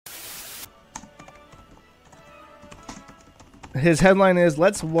His headline is,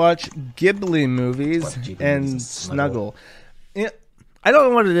 let's watch Ghibli movies and snuggle. Yeah, I don't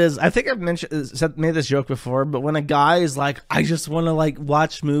know what it is. I think I've made this joke before, but when a guy is like, I just want to like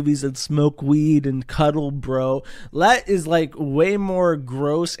watch movies and smoke weed and cuddle, bro, that is like way more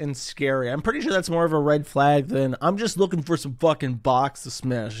gross and scary. I'm pretty sure that's more of a red flag than I'm just looking for some fucking box to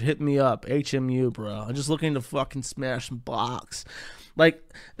smash. Hit me up, HMU, bro. I'm just looking to fucking smash some box. Like,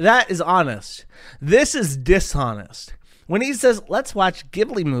 that is honest. This is dishonest. When he says, let's watch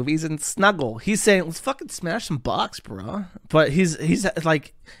Ghibli movies and snuggle, he's saying, let's fucking smash some box, bro. But he's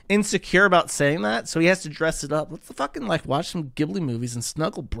like insecure about saying that, so he has to dress it up. Let's fucking like watch some Ghibli movies and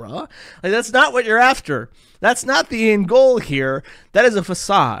snuggle, bro. Like, that's not what you're after. That's not the end goal here. That is a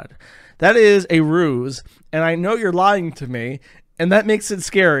facade. That is a ruse. And I know you're lying to me, and that makes it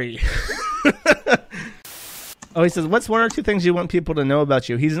scary. Oh, he says, what's one or two things you want people to know about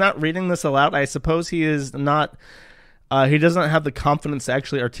you? He's not reading this aloud. I suppose he is not... he doesn't have the confidence to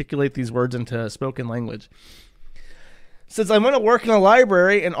actually articulate these words into spoken language. Says, I want to work in a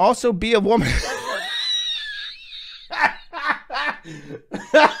library and also be a woman.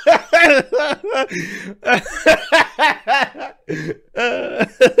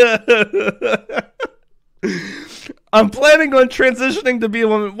 I'm planning on transitioning to be a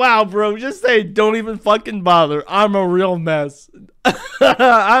woman. Wow, bro, just say don't even fucking bother. I'm a real mess.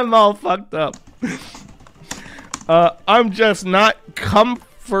 I'm all fucked up. I'm just not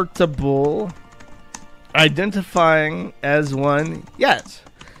comfortable identifying as one yet.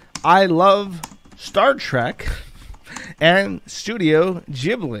 I love Star Trek and Studio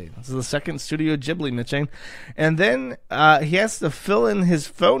Ghibli. This is the second Studio Ghibli mention. And then he has to fill in his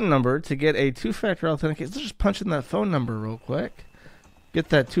phone number to get a two-factor authentication. Let's just punch in that phone number real quick. Get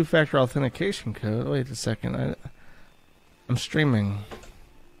that two-factor authentication code. Wait a second. I'm streaming.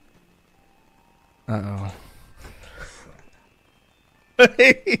 Uh-oh.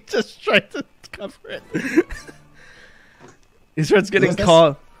 He just tried to cover it. He starts getting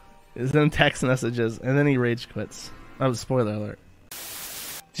called. Then text messages, and then he rage quits. Oh, spoiler alert.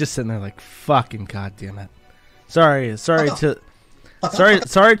 Just sitting there like, fucking goddamn it. Sorry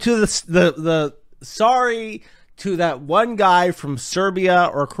to that one guy from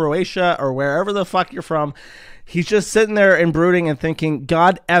Serbia or Croatia or wherever the fuck you're from. He's just sitting there and brooding and thinking,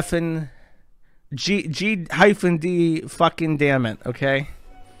 God effing G-D fucking damn it, okay?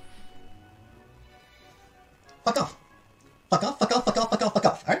 Fuck off. Fuck off, fuck off, fuck off, fuck off, fuck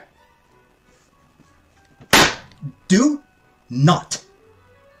off, alright? Do not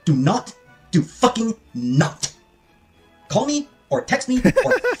fucking not call me or text me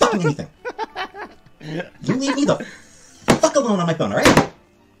or fucking anything. You leave me the fuck alone on my phone, alright?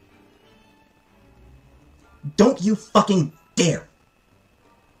 Don't you fucking dare.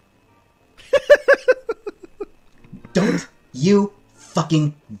 Don't you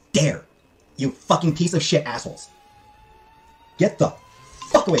fucking dare. You fucking piece of shit assholes. Get the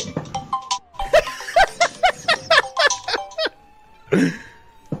fuck away from me.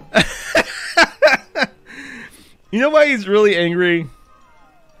 You know why he's really angry?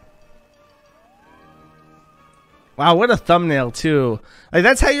 Wow, what a thumbnail too. Like,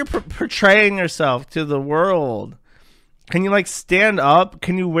 that's how you're portraying yourself to the world. Can you like stand up?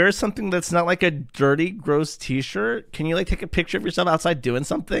 Can you wear something that's not like a dirty, gross t-shirt? Can you like take a picture of yourself outside doing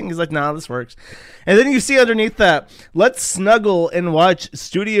something? He's like, nah, this works. And then you see underneath that, let's snuggle and watch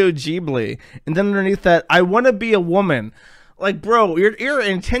Studio Ghibli. And then underneath that, I want to be a woman. Like, bro, you're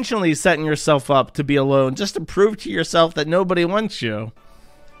intentionally setting yourself up to be alone just to prove to yourself that nobody wants you.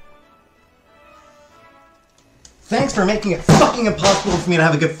 Thanks for making it fucking impossible for me to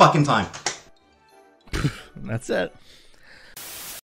have a good fucking time. That's it.